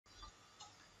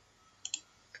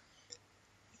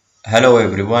Hello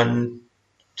everyone.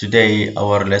 Today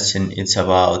our lesson is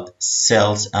about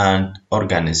cells and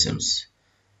organisms.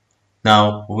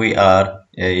 Now we are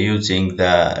using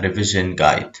the revision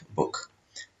guide book.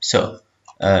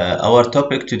 Our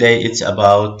topic today is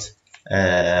about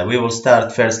we will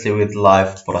start firstly with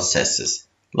life processes.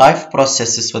 Life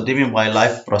processes, what do you mean by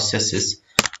life processes?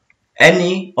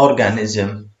 Any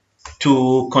organism,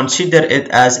 to consider it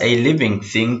as a living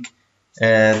thing,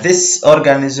 this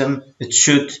organism, it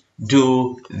should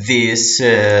do this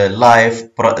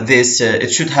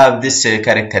it should have this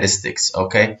characteristics.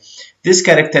 Okay, these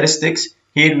characteristics,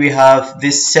 here we have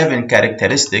these 7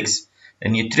 characteristics: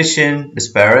 nutrition,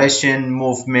 respiration,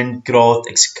 movement, growth,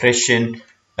 excretion,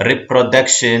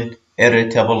 reproduction,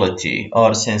 irritability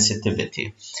or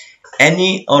sensitivity.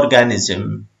 Any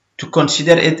organism, to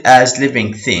consider it as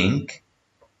living thing,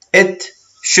 it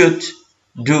should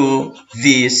do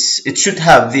this, it should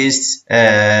have these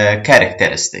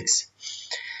characteristics.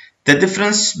 The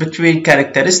difference between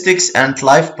characteristics and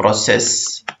life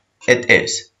process, it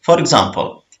is, for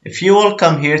example, if you will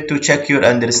come here to check your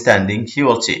understanding, you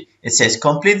will see it says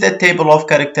complete the table of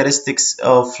characteristics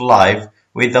of life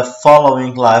with the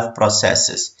following life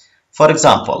processes. For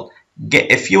example,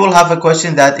 if you will have a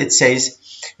question that it says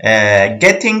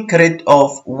getting rid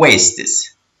of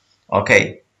wastes.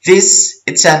 Okay, this,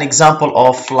 it's an example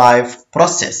of life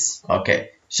process. Okay,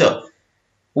 so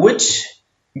which,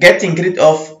 getting rid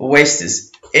of wastes,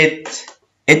 it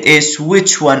is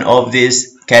which one of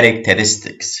these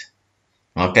characteristics?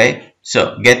 Okay,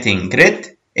 so getting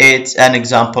rid, it's an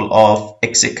example of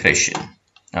excretion.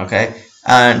 Okay,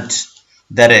 and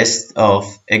the rest of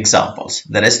examples,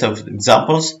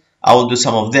 I will do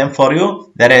some of them for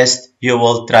you. The rest you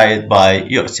will try it by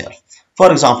yourself.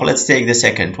 For example, let's take the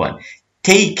second one: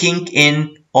 taking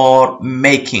in or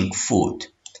making food.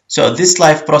 So this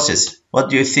life process, what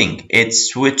do you think?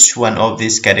 It's which one of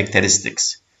these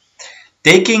characteristics?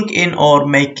 Taking in or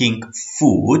making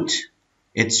food,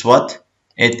 it's what?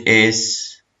 It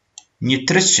is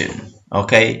nutrition.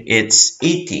 Okay, it's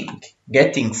eating,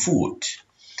 getting food.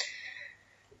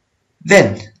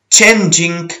 Then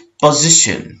changing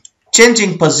position.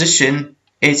 Changing position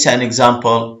is an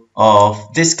example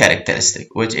of this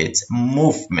characteristic, which is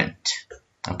movement.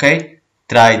 Okay,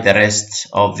 try the rest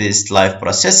of these life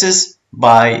processes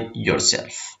by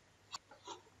yourself.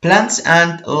 Plants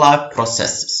and life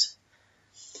processes.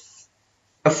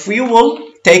 If we will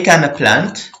take a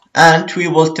plant and we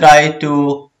will try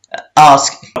to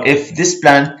ask if this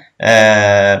plant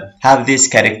have these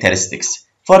characteristics.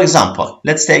 For example,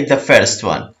 let's take the first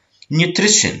one: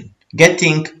 nutrition,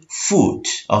 getting food.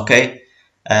 Okay,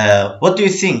 what do you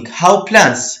think? How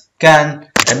plants can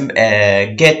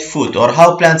get food, or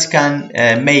how plants can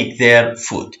make their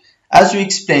food? As we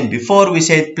explained before, we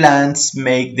said plants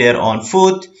make their own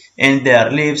food in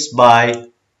their leaves by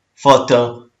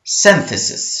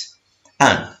photosynthesis.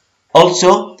 And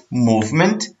also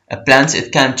movement. Plants,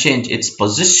 it can change its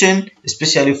position,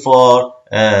 especially for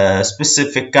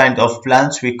specific kind of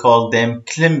plants. We call them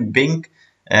climbing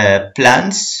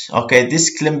plants. Okay, these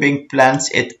climbing plants,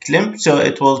 it climb, so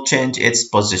it will change its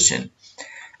position.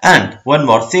 And one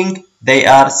more thing, they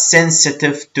are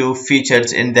sensitive to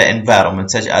features in the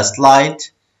environment, such as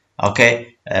light.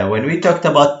 Okay, when we talked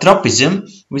about tropism,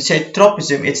 we said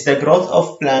tropism, it's the growth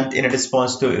of plant in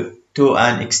response to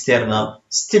an external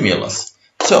stimulus.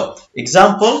 So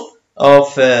example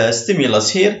of stimulus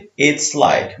here, it's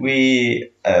light.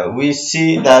 We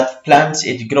see that plants,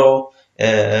 it grow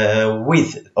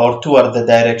with or toward the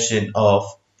direction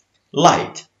of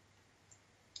light.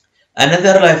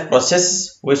 Another life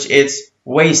process, which is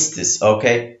wastes.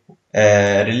 Okay,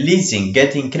 releasing,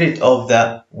 getting rid of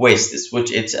the wastes, which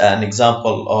is an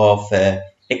example of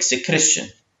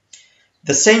excretion.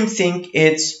 The same thing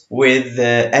is with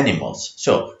animals.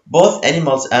 So both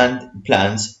animals and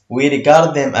plants, we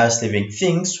regard them as living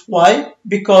things. Why?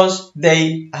 Because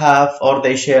they have, or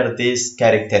they share these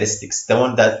characteristics, the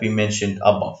one that we mentioned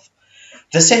above.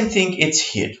 The same thing is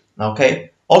here.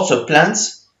 Okay, also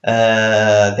plants,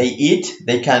 they eat,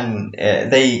 they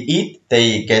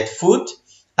get food,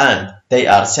 and they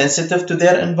are sensitive to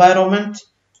their environment.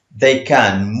 They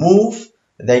can move,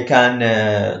 they can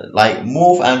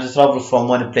move and travel from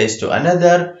one place to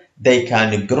another. They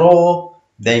can grow,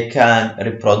 they can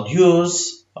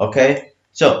reproduce. Okay,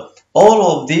 so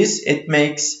all of this, it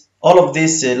makes all of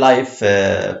these life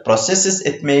processes,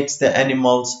 it makes the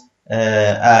animals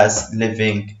as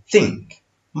living thing.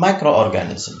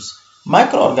 Microorganisms.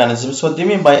 Microorganisms, what do you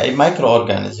mean by a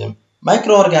microorganism?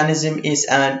 Microorganism is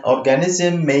an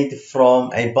organism made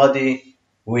from a body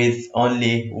with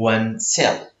only one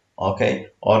cell. okay,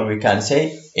 or we can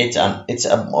say it's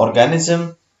an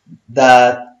organism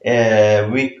that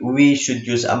we should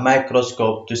use a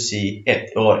microscope to see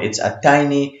it, or it's a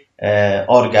tiny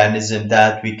organism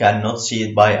that we cannot see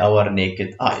it by our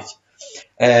naked eyes.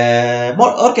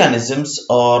 More organisms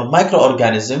or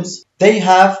microorganisms, they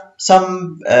have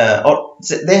some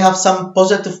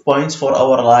positive points for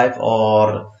our life,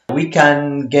 or we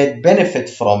can get benefit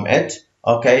from it,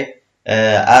 okay,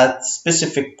 at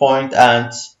specific point,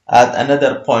 and at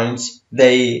another points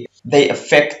they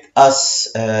affect us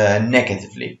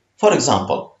negatively. For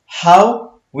example,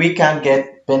 how we can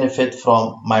get benefit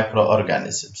from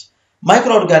microorganisms.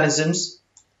 Microorganisms,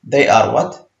 they are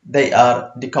what? They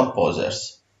are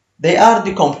decomposers. They are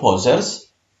decomposers.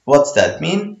 What's that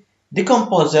mean?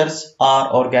 Decomposers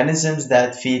are organisms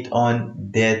that feed on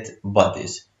dead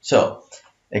bodies. So,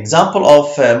 example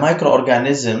of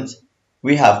microorganisms,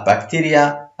 we have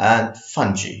bacteria and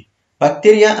fungi.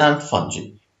 Bacteria and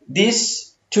fungi.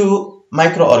 These two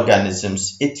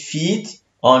microorganisms, it feed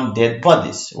on dead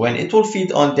bodies. When it will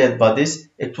feed on dead bodies,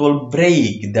 it will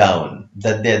break down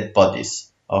the dead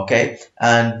bodies, okay,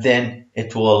 and then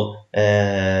it will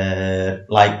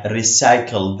like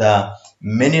recycle the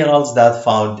minerals that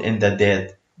found in the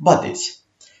dead bodies.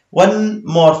 One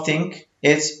more thing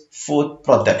is food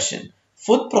production.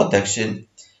 Food production,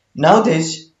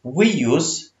 nowadays we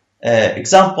use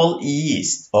example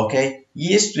yeast, okay,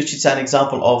 yeast, which is an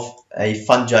example of a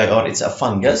fungi, or it's a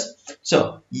fungus.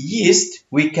 So yeast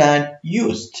we can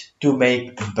use to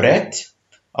make bread,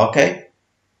 okay,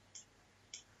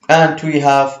 and we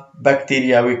have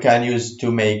bacteria we can use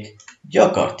to make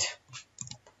yogurt.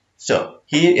 So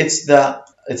here it's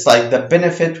like the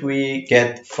benefit we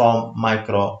get from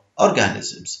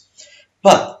microorganisms.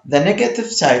 But the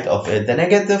negative side of it, the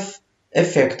negative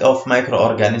effect of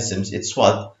microorganisms, it's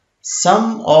what?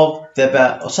 Some of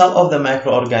the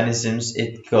microorganisms,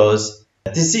 it cause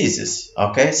diseases,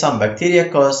 okay? Some bacteria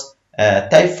cause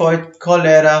typhoid,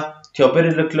 cholera,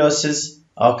 tuberculosis,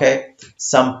 okay?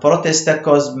 Some protista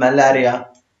cause malaria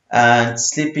and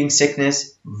sleeping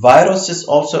sickness. Viruses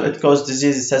also, it cause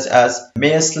diseases such as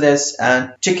measles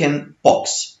and chicken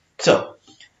pox. So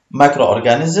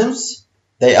microorganisms,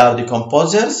 they are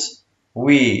decomposers.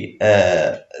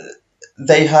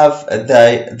 They have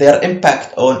their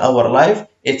impact on our life.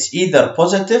 It's either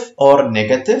positive or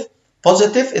negative.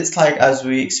 Positive, it's like as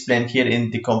we explained here in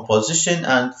decomposition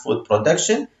and food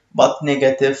production, but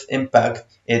negative impact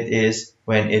it is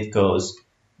when it causes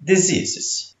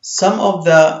diseases. Some of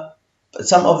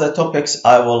the topics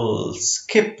I will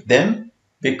skip them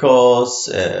because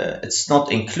it's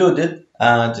not included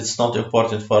and it's not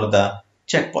important for the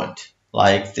checkpoint,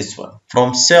 like this one.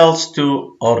 From cells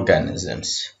to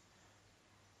organisms.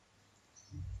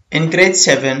 In grade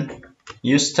 7,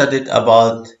 you studied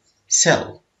about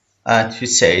cell, and you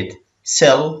said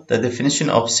cell, the definition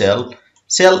of cell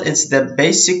is the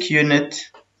basic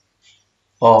unit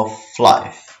of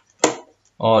life,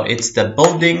 or it's the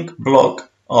building block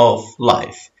of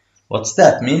life. What's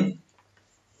that mean?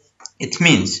 It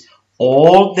means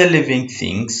all the living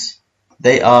things,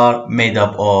 they are made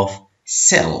up of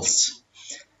cells.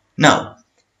 Now,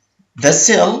 the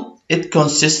cell, it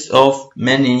consists of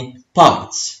many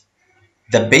parts.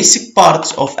 The basic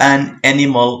parts of an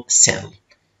animal cell.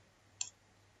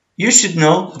 You should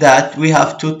know that we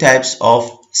have two types of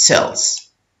cells,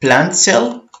 plant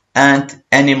cell and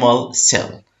animal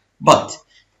cell. But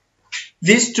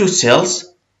these two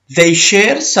cells, they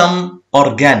share some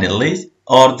organelles,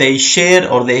 or they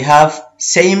have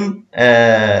same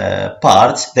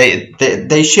parts.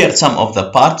 They share some of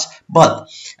the parts, but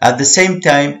at the same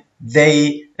time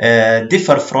they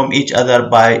differ from each other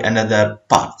by another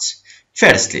parts.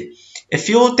 Firstly, if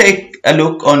you take a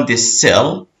look on this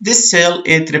cell,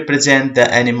 it represents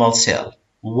the animal cell.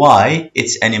 Why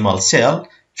it's animal cell?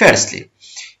 Firstly,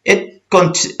 it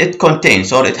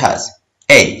contains, or it has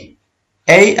A,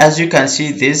 as you can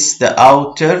see, this the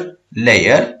outer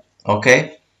layer,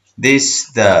 okay,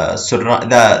 this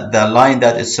the line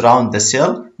that is around the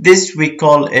cell. This we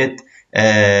call it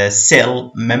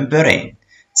cell membrane.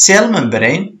 Cell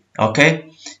membrane,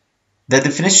 okay. The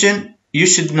definition, you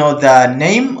should know the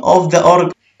name of the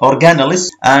organelles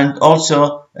and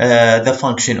also the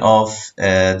function of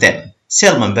them.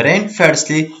 Cell membrane,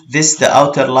 firstly, this the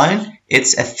outer line,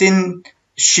 it's a thin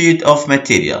sheet of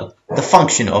material. The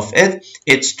function of it,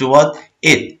 it's to what?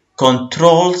 It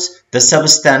controls the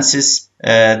substances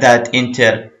that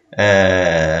enter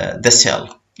the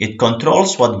cell. It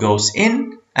controls what goes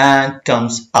in and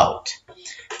comes out.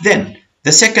 Then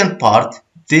the second part,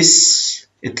 this,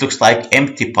 it looks like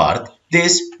empty part.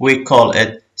 This we call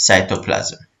it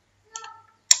cytoplasm.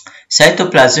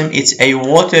 Cytoplasm, it's a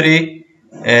watery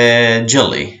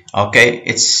jelly. Okay,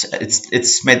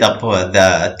 it's made up.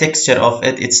 The texture of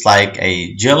it, it's like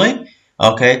a jelly.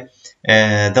 Okay,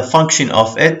 the function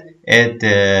of it,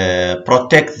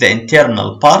 protect the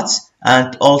internal parts,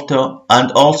 and also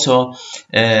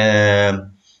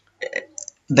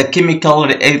the chemical,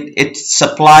 it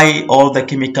supply all the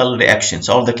chemical reactions.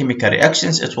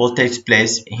 It will take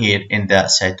place here in the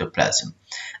cytoplasm.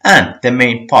 And the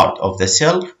main part of the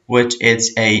cell, which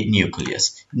is a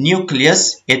nucleus.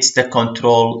 Nucleus, it's the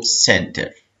control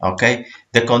center. Okay,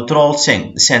 the control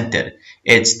center,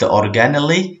 it's the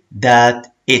organelle that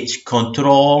it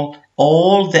control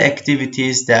all the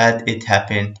activities that it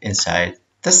happened inside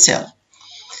the cell.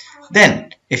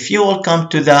 Then, if you will come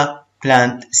to the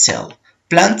plant cell,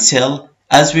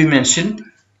 as we mentioned,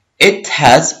 it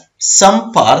has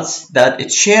some parts that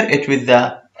it share it with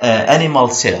the animal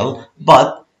cell,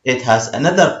 but it has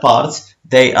another parts,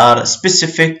 they are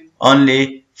specific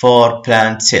only for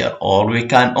plant cell, or we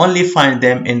can only find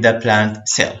them in the plant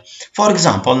cell. For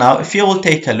example, now if you will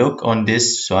take a look on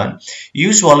this one,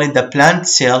 usually the plant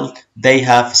cell, they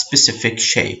have specific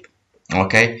shape.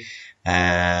 Okay,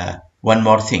 one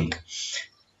more thing.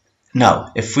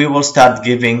 Now, if we will start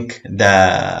giving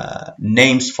the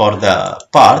names for the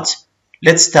parts,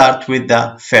 let's start with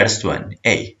the first one,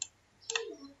 A.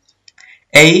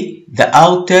 A, the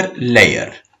outer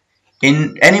layer.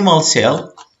 In animal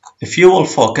cell, if you will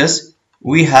focus,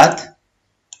 we had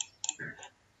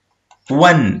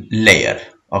one layer,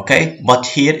 okay? But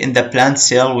here in the plant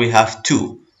cell, we have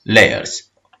two layers,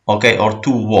 okay, or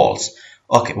two walls.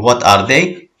 Okay, what are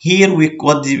they? Here,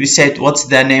 what did we say? What's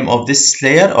the name of this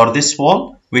layer or this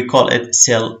wall? We call it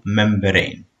cell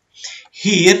membrane.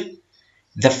 Here,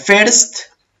 the first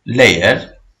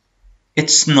layer,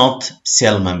 it's not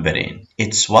cell membrane.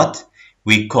 It's what?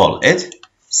 We call it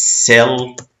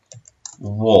cell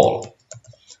wall.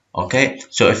 Okay,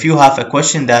 so if you have a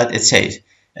question that it says,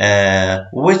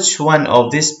 which one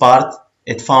of this part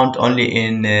it found only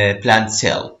in plant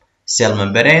cell? Cell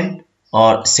membrane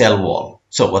or cell wall?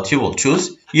 So what you will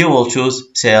choose? You will choose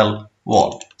cell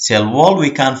wall. Cell wall,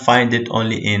 we can find it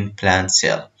only in plant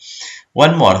cell.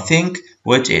 One more thing,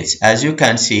 which is, as you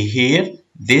can see here,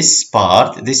 this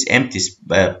part, this empty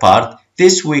part,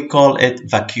 this we call it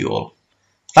vacuole.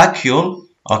 Vacuole,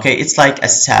 okay, it's like a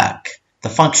sac. The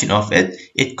function of it,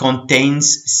 it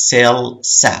contains cell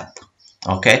sap.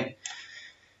 Okay,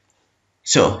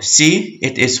 so see,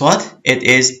 it is what? It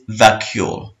is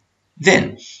vacuole.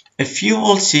 Then, if you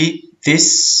will see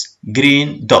this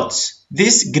green dots,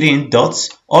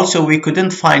 also we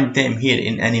couldn't find them here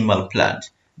in animal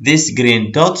plant. These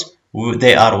green dots,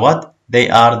 they are what? They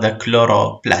are the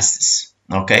chloroplasts.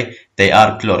 Okay, they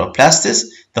are chloroplasts.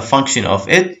 The function of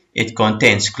it, it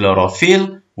contains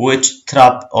chlorophyll, which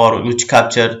trap or which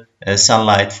capture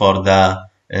sunlight for the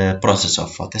process of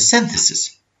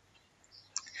photosynthesis.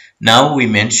 Now we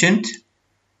mentioned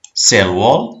cell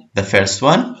wall, the first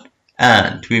one,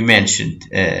 and we mentioned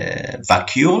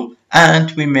vacuole,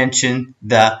 and we mentioned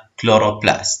the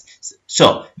chloroplast.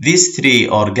 So these three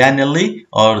organelle,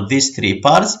 or these three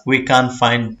parts, we can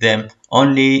find them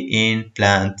only in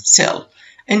plant cell.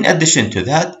 In addition to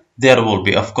that, there will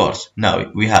be, of course,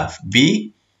 now we have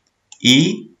B,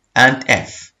 E, and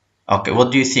F. Okay,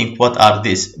 what do you think? What are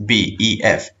these? B, E,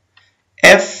 F.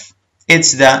 F,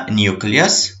 it's the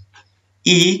nucleus.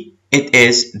 E, it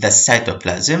is the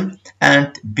cytoplasm.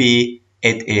 And B,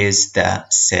 it is the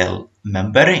cell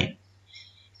membrane.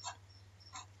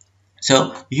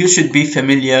 So you should be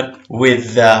familiar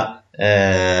with the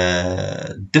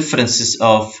differences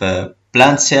of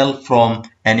plant cell from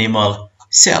animal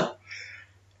cell.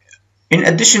 In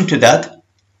addition to that,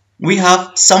 we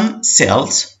have some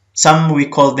cells, some we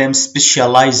call them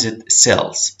specialized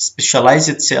cells.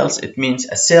 Specialized cells, it means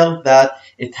a cell that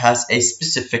it has a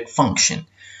specific function.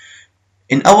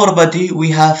 In our body,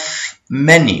 we have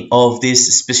many of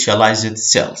these specialized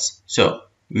cells. So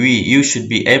you should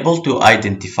be able to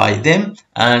identify them,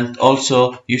 and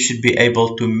also you should be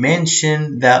able to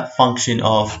mention the function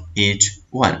of each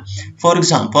one. For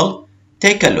example,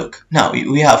 take a look. Now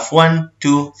we have 1,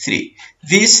 2, 3.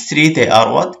 These three, they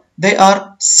are what? They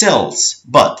are cells.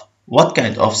 But what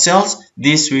kind of cells?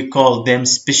 These we call them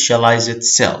specialized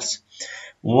cells.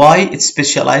 Why it's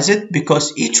specialized?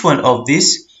 Because each one of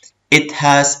these, it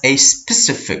has a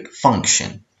specific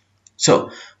function.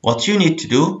 So what you need to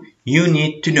do, you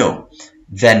need to know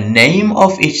the name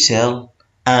of each cell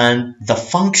and the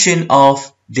function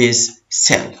of this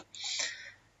cell.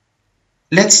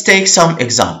 Let's take some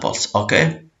examples,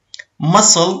 okay?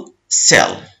 Muscle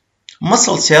cell.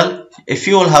 Muscle cell, if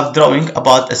you will have drawing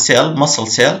about a cell, muscle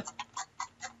cell,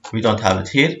 we don't have it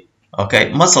here. Okay,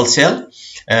 muscle cell,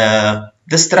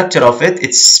 the structure of it,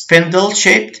 it's spindle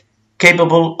shaped,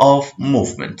 capable of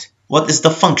movement. What is the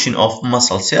function of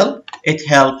muscle cell? It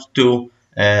helps to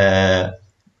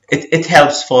it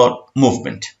helps for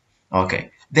movement.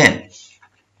 Okay, then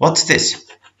what's this?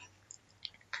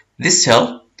 This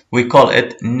cell, we call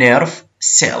it nerve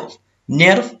cell.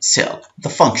 Nerve cell, the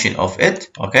function of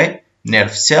it, okay,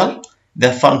 nerve cell,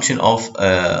 the function of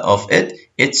it,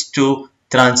 it's to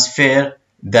transfer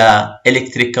the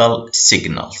electrical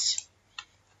signals.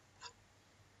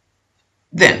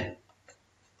 Then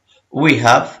we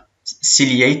have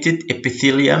ciliated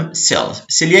epithelium cells.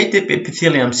 Ciliated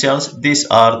epithelium cells, these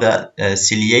are the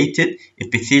ciliated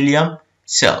epithelium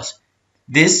cells.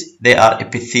 They are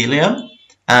epithelium,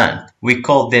 and we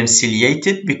call them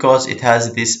ciliated because it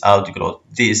has this outgrowth,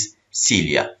 this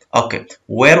cilia. Okay,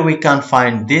 where we can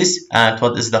find this and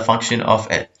what is the function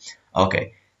of it?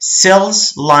 Okay,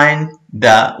 cells line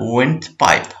the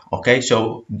windpipe. Okay,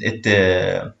 so it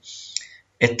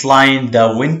line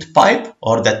the windpipe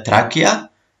or the trachea.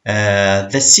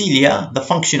 The cilia, the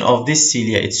function of this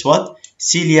cilia, it's what?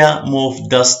 Cilia move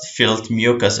dust-filled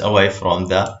mucus away from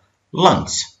the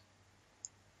lungs.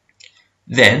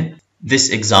 Then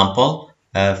this example,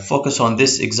 focus on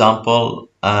this example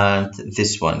and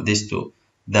this one, these two,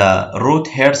 the root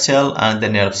hair cell and the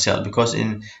nerve cell, because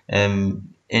in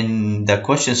the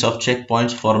questions of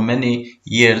checkpoints for many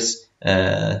years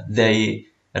they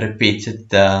repeated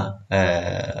the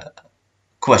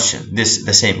question, the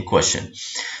same question.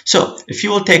 So if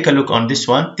you will take a look on this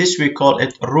one, this we call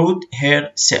it root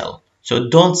hair cell. So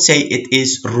don't say it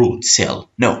is root cell.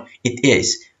 No, it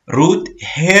is root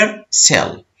hair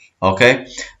cell. Okay,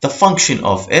 the function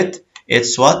of it,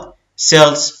 it's what?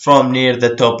 Cells from near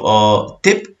the top or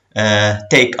tip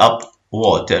take up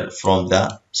water from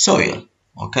the soil.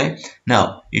 Okay,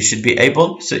 now you should be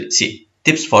able to see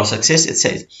tips for success. It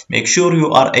says make sure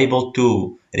you are able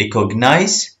to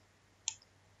recognize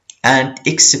and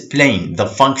explain the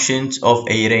functions of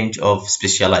a range of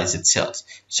specialized cells.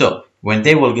 So when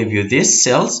they will give you these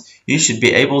cells, you should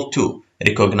be able to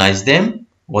recognize them.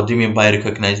 What do you mean by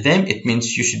recognize them? It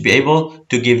means you should be able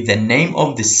to give the name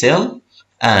of the cell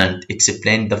and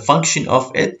explain the function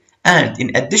of it. And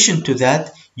in addition to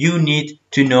that, you need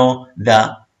to know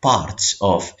the parts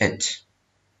of it.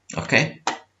 Okay?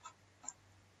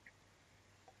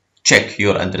 Check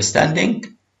your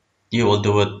understanding. You will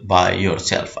do it by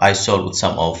yourself. I solved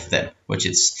some of them, which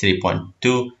is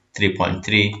 3.2,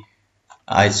 3.3.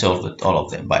 I solved all of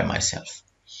them by myself.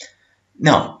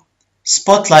 Now,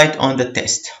 spotlight on the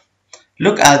test.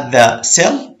 Look at the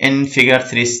cell in figure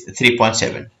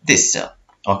 3.7, this cell.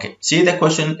 Okay, see the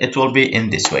question, it will be in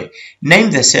this way. Name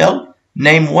the cell,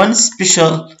 name one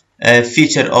special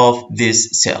feature of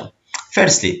this cell.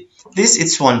 Firstly, this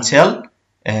is one cell.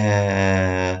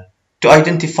 To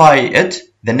identify it,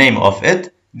 the name of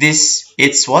it, this,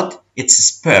 it's what? It's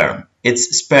sperm.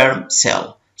 It's sperm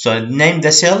cell. So name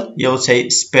the cell, you'll say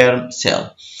sperm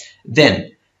cell.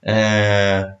 Then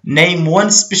name one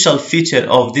special feature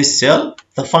of this cell,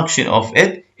 the function of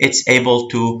it, it's able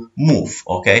to move.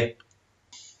 Okay,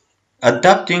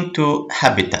 adapting to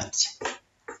habitats.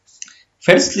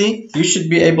 Firstly, you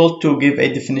should be able to give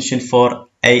a definition for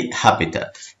a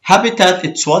habitat. Habitat,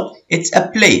 it's what? It's a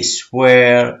place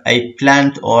where a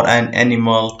plant or an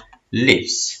animal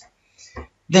lives.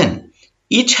 Then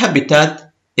each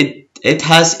habitat, it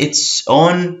has its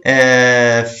own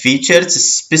features,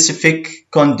 specific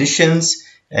conditions.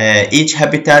 Each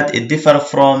habitat, it differs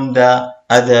from the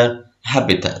other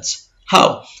habitats.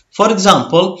 How? For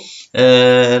example,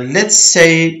 let's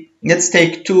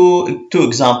take two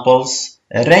examples,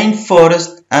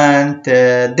 rainforest and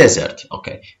desert.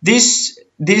 Okay, these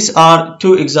are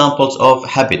two examples of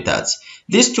habitats.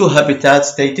 These two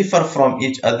habitats, they differ from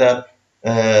each other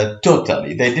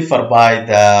totally. They differ by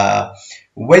the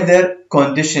weather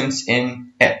conditions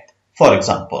in it. For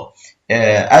example,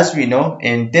 as we know,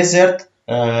 in desert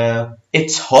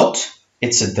it's hot,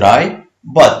 it's dry,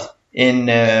 but in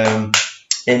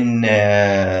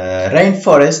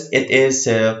rainforest it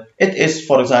is,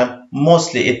 for example,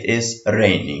 mostly it is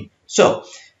raining. So,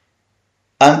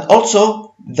 and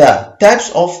also the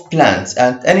types of plants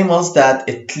and animals that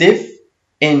it live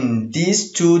in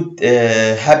these two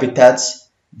habitats,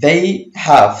 they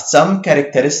have some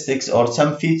characteristics or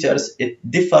some features. It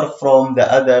differ from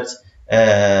the others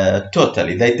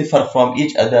totally. They differ from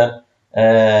each other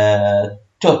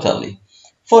totally.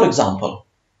 For example,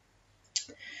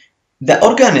 the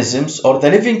organisms or the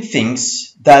living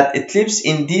things that it lives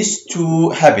in these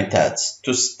two habitats,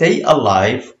 to stay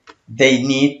alive, they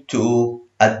need to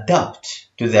adapt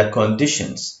to their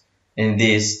conditions. in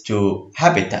these two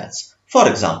habitats. For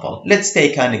example, let's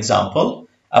take an example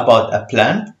about a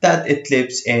plant that it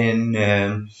lives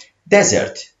in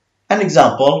desert. An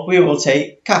example, we will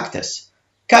say cactus.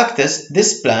 Cactus,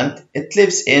 this plant, it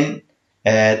lives in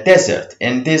desert,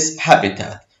 in this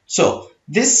habitat. So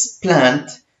this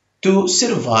plant, to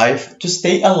survive, to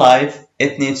stay alive,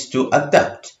 it needs to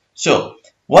adapt. So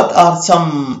what are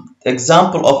some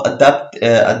example of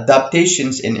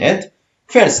adaptations in it?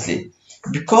 Firstly,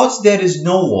 because there is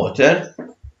no water,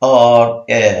 or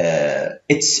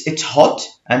it's hot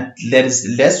and there is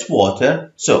less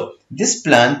water, so this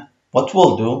plant, what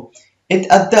will do,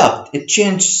 it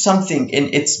changes something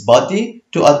in its body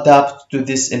to adapt to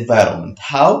this environment.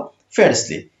 How?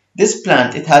 Firstly, this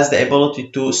plant, it has the ability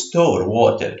to store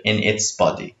water in its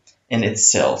body, in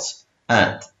its cells.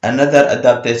 And another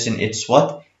adaptation, it's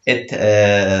what it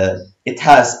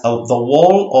has the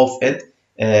wall of it,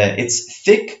 it's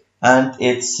thick and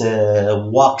it's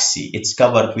waxy. It's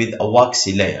covered with a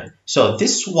waxy layer. So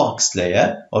this waxy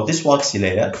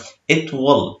layer, it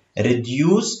will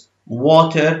reduce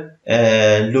water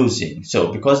losing.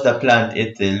 So because the plant,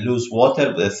 it lose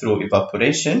water through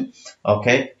evaporation.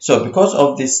 Okay, so because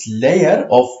of this layer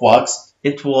of wax,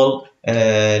 it will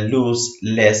lose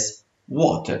less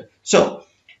water. So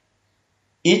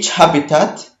each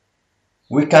habitat,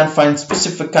 we can find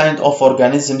specific kind of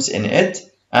organisms in it,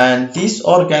 and these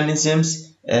organisms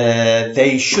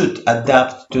they should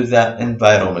adapt to the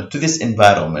environment, to this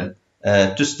environment,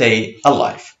 to stay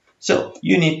alive. So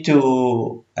you need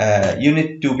to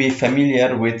be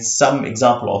familiar with some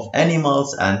example of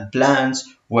animals and plants,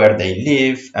 where they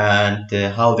live and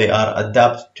how they are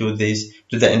adapt to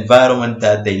the environment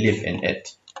that they live in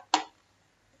it.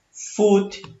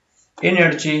 Food,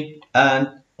 energy, and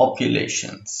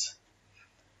populations.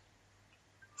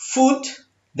 Food,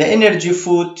 the energy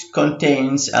food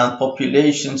contains and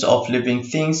populations of living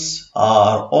things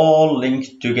are all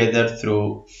linked together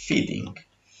through feeding.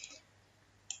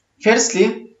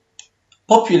 Firstly,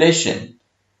 population.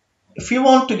 If we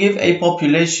want to give a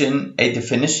population a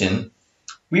definition,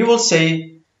 we will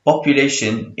say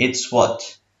population, it's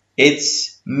what?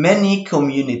 It's many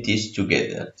communities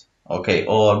together, okay,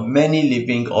 or many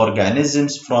living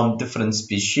organisms from different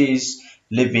species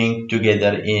living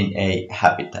together in a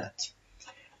habitat.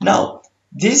 Now,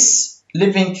 these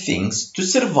living things, to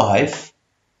survive,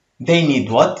 they need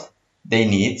what? They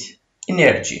need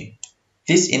energy.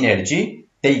 This energy,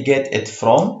 they get it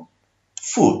from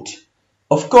food.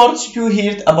 Of course, you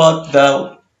heard about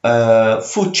the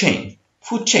food chain.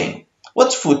 Food chain.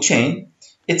 What's food chain?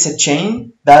 It's a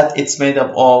chain that it's made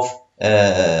up of,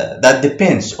 that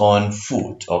depends on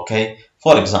food, okay?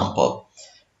 For example,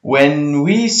 when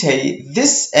we say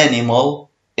this animal,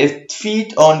 it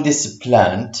feeds on this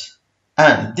plant,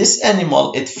 and this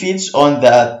animal, it feeds on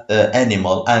that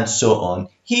animal, and so on.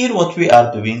 Here what we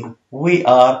are doing, we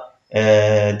are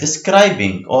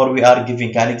describing, or we are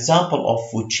giving an example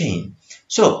of food chain.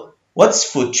 So what's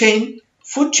food chain?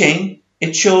 Food chain,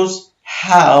 it shows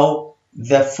how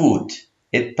the food,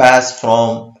 it passes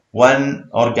from one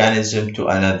organism to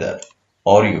another.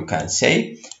 Or you can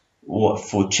say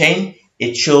food chain,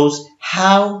 it shows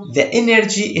how the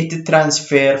energy it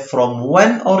transfers from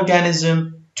one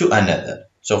organism to another.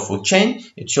 So food chain,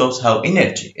 it shows how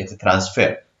energy it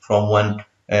transfers from one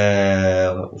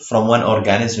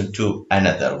organism to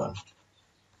another one.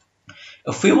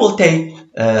 If we will take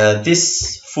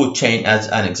this food chain as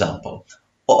an example,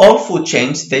 all food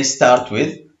chains, they start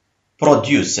with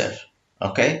producer.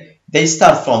 Okay, they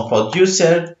start from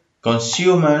producer,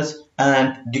 consumers,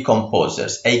 and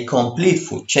decomposers. A complete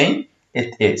food chain,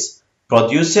 it is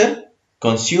producer,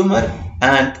 consumer,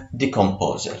 and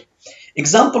decomposer.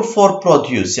 Example for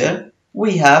producer,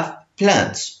 we have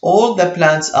plants. All the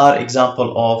plants are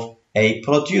example of a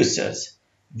producers.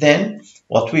 Then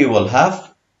what we will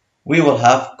have? We will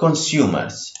have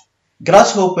consumers.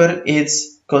 Grasshopper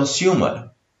is consumer.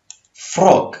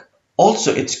 Frog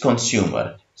also it's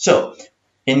consumer. So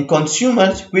in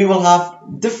consumers, we will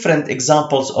have different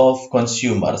examples of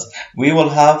consumers. We will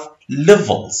have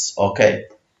levels, okay?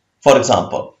 For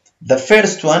example, the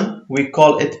first one, we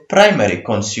call it primary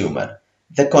consumer.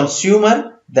 The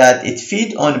consumer that it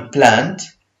feed on plant,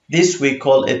 this we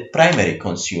call it primary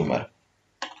consumer.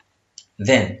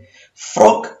 Then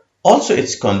frog, also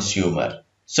it's consumer.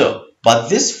 So, but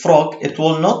this frog, it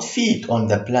will not feed on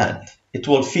the plant. It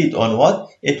will feed on what?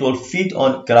 It will feed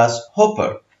on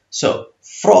grasshopper. So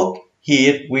frog,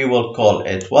 here we will call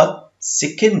it what?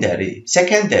 Secondary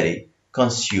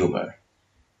consumer.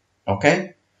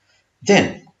 Okay?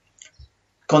 Then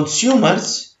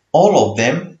consumers, all of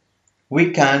them,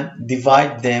 we can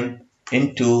divide them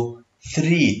into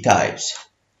three types.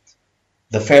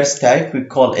 The first type we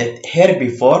call it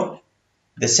herbivore,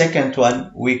 the second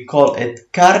one we call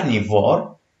it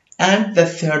carnivore, and the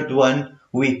third one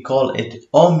we call it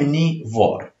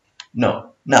omnivore.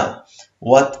 No, now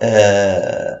what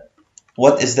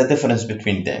is the difference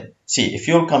between them? See, if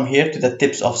you'll come here to the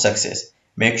tips of success,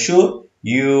 make sure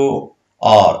you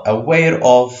are aware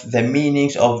of the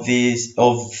meanings of these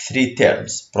three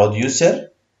terms: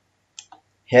 producer,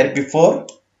 herbivore,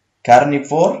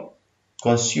 carnivore,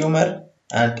 consumer,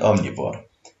 and omnivore.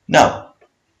 Now,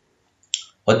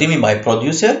 what do you mean by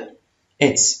producer?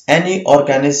 It's any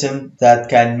organism that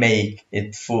can make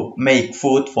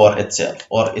food for itself,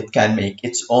 or it can make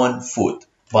its own food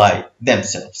by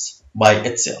themselves, by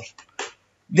itself.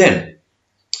 Then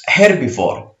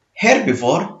herbivore.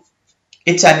 Herbivore,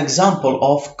 it's an example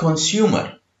of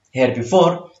consumer.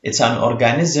 Herbivore, it's an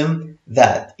organism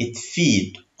that it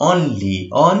feeds only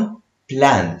on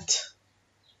plant.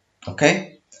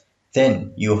 Okay?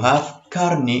 Then you have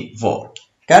carnivore.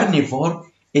 Carnivore,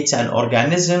 it's an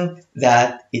organism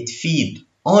that it feeds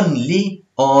only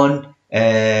on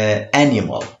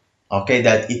animal. Okay,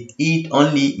 that it eat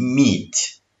only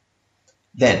meat.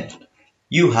 Then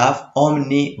you have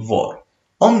omnivore.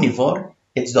 Omnivore,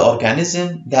 it's the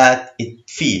organism that it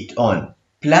feeds on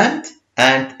plant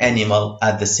and animal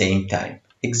at the same time.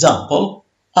 Example,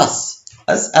 us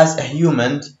as a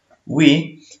human,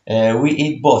 we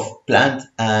eat both plant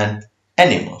and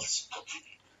animals.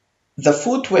 The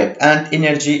food web and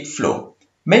energy flow.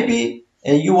 Maybe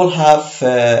you will have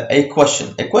a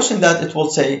question that it will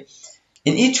say,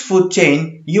 in each food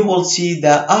chain you will see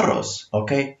the arrows.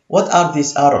 Okay, what are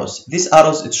these arrows? These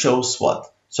arrows, it shows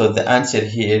what? So the answer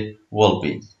here will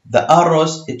be, the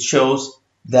arrows, it shows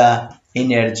the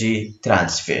energy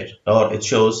transfer, or it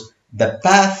shows the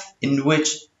path in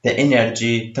which the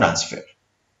energy transfer.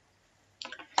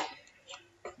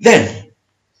 Then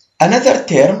another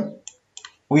term,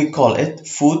 we call it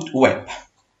food web.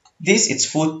 This is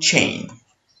food chain.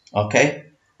 Okay,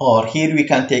 or here we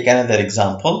can take another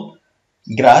example: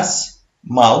 grass,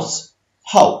 mouse,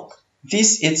 hawk.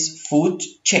 This is food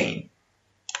chain.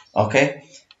 Okay,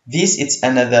 this is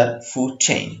another food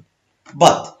chain.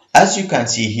 But as you can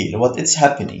see here, what is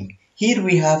happening here,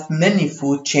 we have many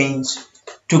food chains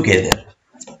together.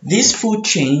 These food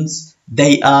chains,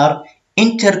 they are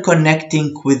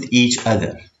interconnecting with each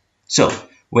other. So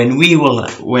when we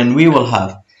will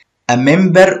have a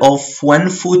member of one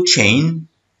food chain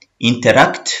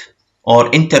interact or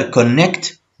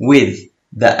interconnect with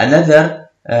another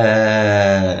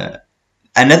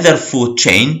food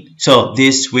chain, so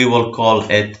this we will call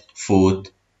it food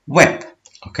web.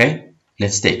 Okay,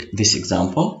 let's take this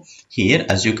example here.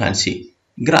 As you can see,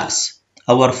 grass,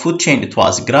 our food chain, it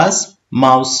was grass,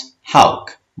 mouse,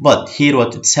 hawk. But here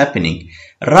what is happening,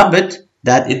 rabbit,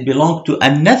 that it belongs to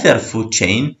another food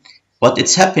chain, what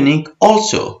is happening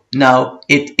also, now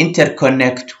it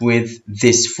interconnect with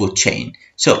this food chain.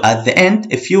 So at the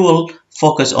end, if you will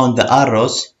focus on the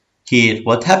arrows here,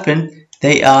 what happened,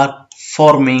 they are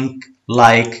forming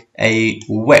like a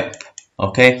web.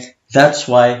 Okay, that's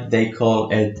why they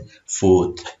call it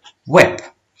food web.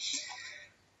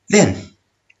 Then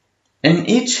in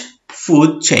each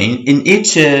food chain,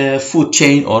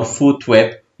 or food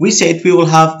web, we said we will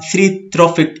have three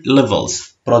trophic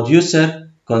levels: producer,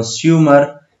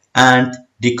 consumer, and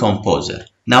decomposer.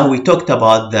 Now we talked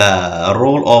about the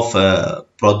role of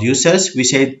producers. We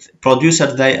said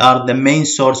producers, they are the main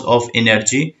source of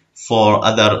energy for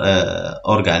other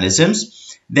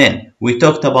organisms. Then we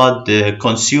talked about the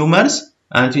consumers,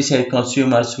 and we said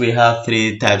consumers, we have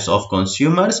three types of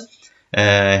consumers: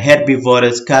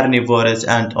 herbivores, carnivores,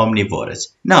 and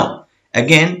omnivores. Now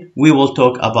again, we will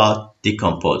talk about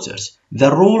decomposers. The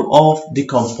role of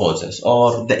decomposers,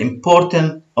 or the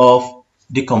importance of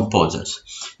decomposers.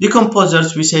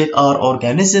 Decomposers, we said, are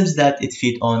organisms that it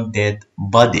feed on dead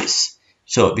bodies.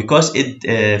 So because it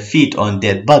feed on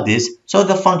dead bodies, so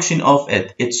the function of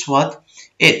it, it's what?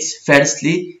 It's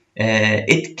firstly,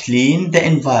 it clean the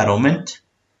environment.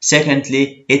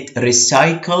 Secondly, it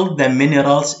recycle the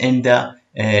minerals in the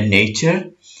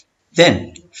nature.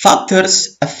 Then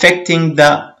factors affecting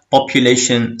the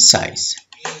population size.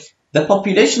 The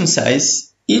population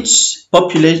size, each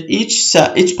population,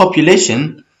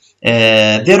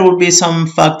 there will be some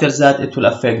factors that it will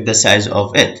affect the size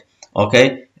of it.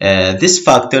 Okay, these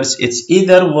factors, it's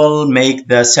either will make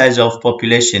the size of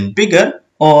population bigger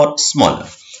or smaller.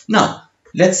 Now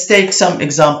let's take some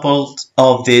examples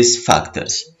of these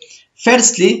factors.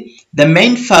 Firstly, the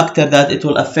main factor that it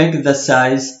will affect the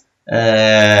size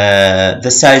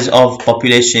of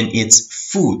population is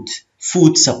food.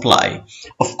 food supply.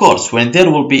 Of course, when there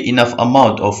will be enough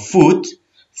amount of food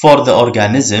for the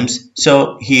organisms,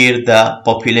 so here the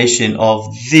population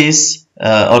of these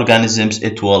organisms,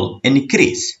 it will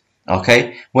increase.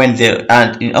 Okay, when there,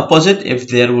 and in opposite, if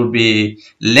there will be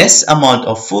less amount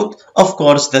of food, of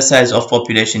course the size of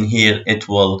population here, it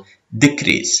will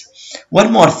decrease.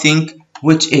 One more thing,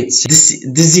 which is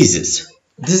diseases.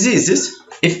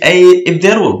 If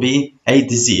there will be a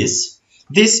disease,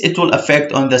 this, it will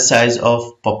affect on the size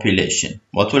of population.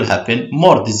 What will happen?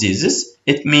 More diseases,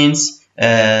 it means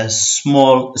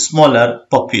smaller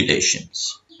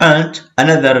populations. And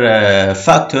another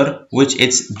factor, which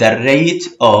is the rate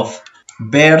of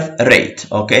birth rate,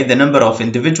 okay, the number of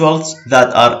individuals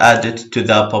that are added to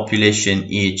the population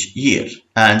each year,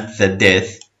 and the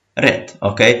death rate.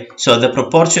 Okay, so the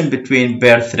proportion between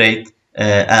birth rate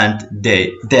and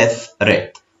the death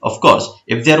rate. Of course,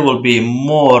 if there will be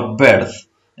more birth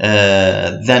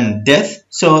than death,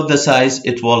 so the size,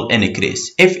 it will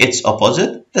increase. If it's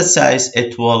opposite, the size,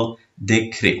 it will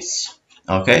decrease.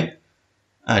 Okay,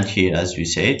 and here, as we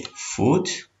said, food,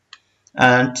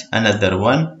 and another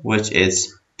one, which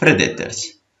is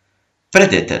predators.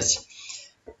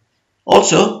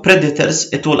 Also,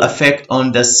 predators, it will affect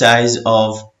on the size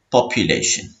of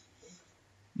population.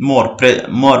 More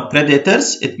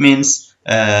predators, it means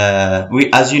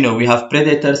as you know, we have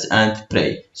predators and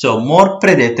prey. So more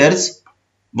predators,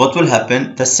 what will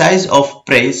happen? The size of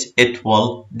prey, it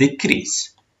will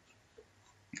decrease.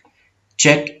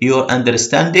 Check your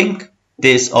understanding.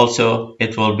 This also,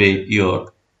 it will be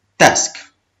your task.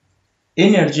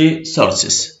 Energy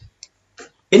sources.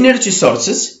 Energy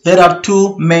sources, there are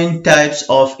two main types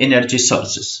of energy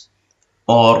sources,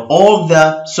 or all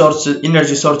the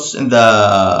energy sources in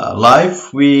the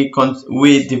life, we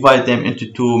divide them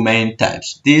into two main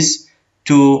types. These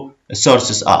two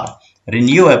sources are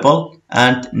renewable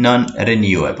and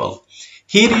non-renewable.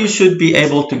 Here you should be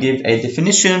able to give a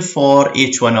definition for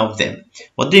each one of them.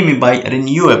 What do you mean by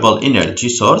renewable energy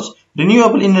source?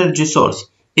 Renewable energy source,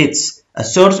 it's a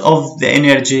source of the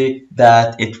energy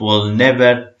that it will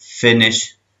never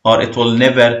finish, or it will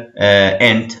never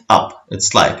end up.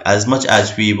 It's like as much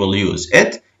as we will use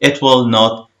it, it will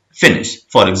not finish.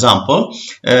 For example,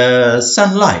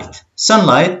 sunlight.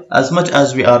 Sunlight, as much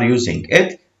as we are using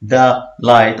it, the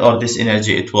light or this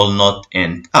energy, it will not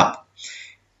end up.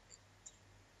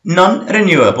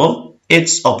 Non-renewable,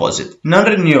 it's opposite.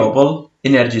 Non-renewable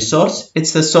energy source,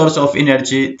 it's the source of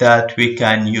energy that we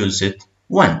can use it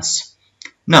once.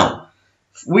 Now,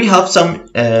 we have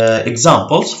some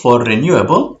examples for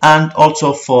renewable and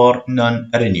also for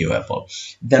non-renewable.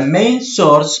 The main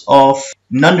source of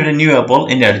non-renewable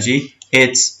energy,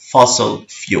 it's fossil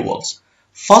fuels.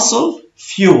 Fossil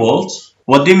fuels,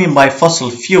 what do you mean by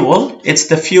fossil fuel? It's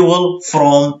the fuel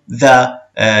from the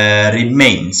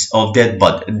remains of dead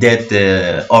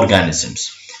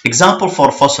organisms. Example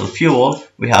for fossil fuel,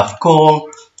 we have coal,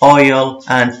 oil,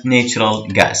 and natural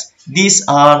gas. These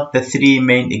are the three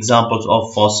main examples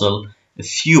of fossil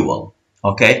fuel.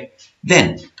 Okay,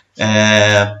 then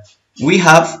we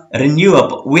have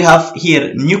renewable. We have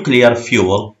here nuclear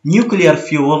fuel. Nuclear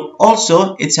fuel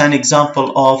also, it's an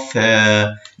example of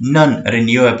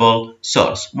non-renewable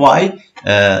source. Why?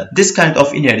 This kind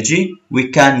of energy, we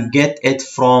can get it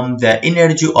from the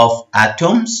energy of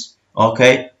atoms.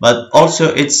 Okay, but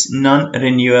also it's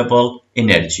non-renewable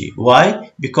energy.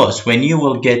 Why? Because when you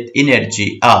will get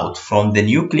energy out from the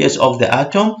nucleus of the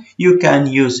atom, you can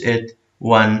use it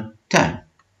one time.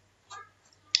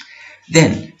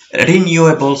 Then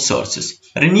renewable sources.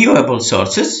 Renewable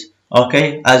sources,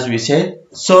 okay, as we said,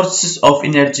 sources of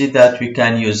energy that we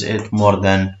can use it more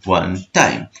than one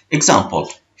time. Example,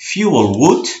 fuel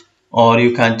wood, or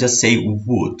you can just say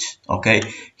wood. Okay,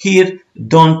 here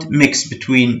don't mix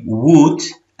between wood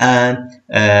and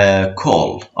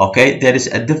coal. Okay, there is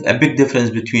a big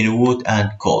difference between wood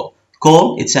and coal.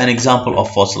 Coal, it's an example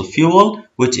of fossil fuel,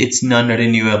 which it's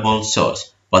non-renewable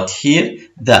source. But here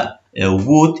the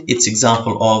wood, it's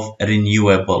example of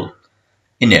renewable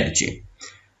energy.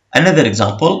 Another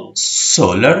example,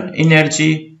 solar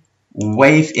energy,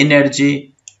 wave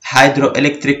energy,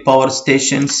 hydroelectric power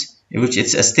stations, which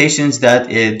it's stations that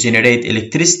generate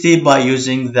electricity by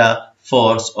using the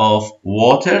force of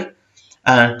water.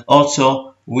 And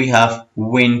also we have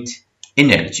wind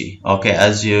energy. Okay,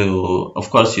 as you, of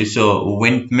course, you saw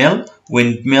windmill,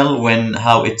 when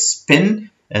how it spin,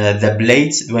 the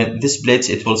blades, when this blades,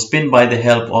 it will spin by the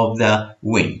help of the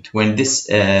wind. When this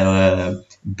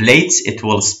blades, it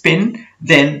will spin,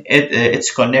 then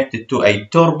it's connected to a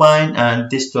turbine, and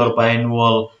this turbine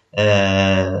will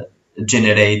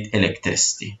generate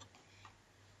electricity.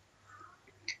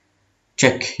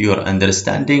 check your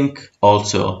understanding.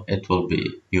 Also, it will be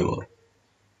your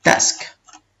task.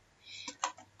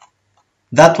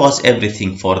 That was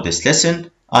everything for this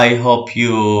lesson. I hope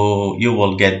you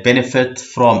will get benefit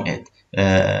from it.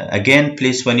 Again,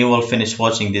 please, when you will finish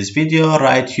watching this video,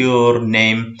 write your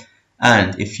name,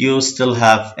 and if you still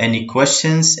have any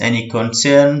questions, any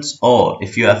concerns, or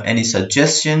if you have any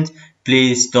suggestions,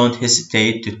 please don't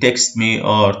hesitate to text me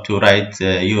or to write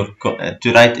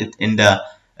it in the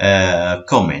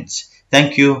comments.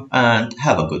 Thank you and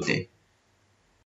have a good day.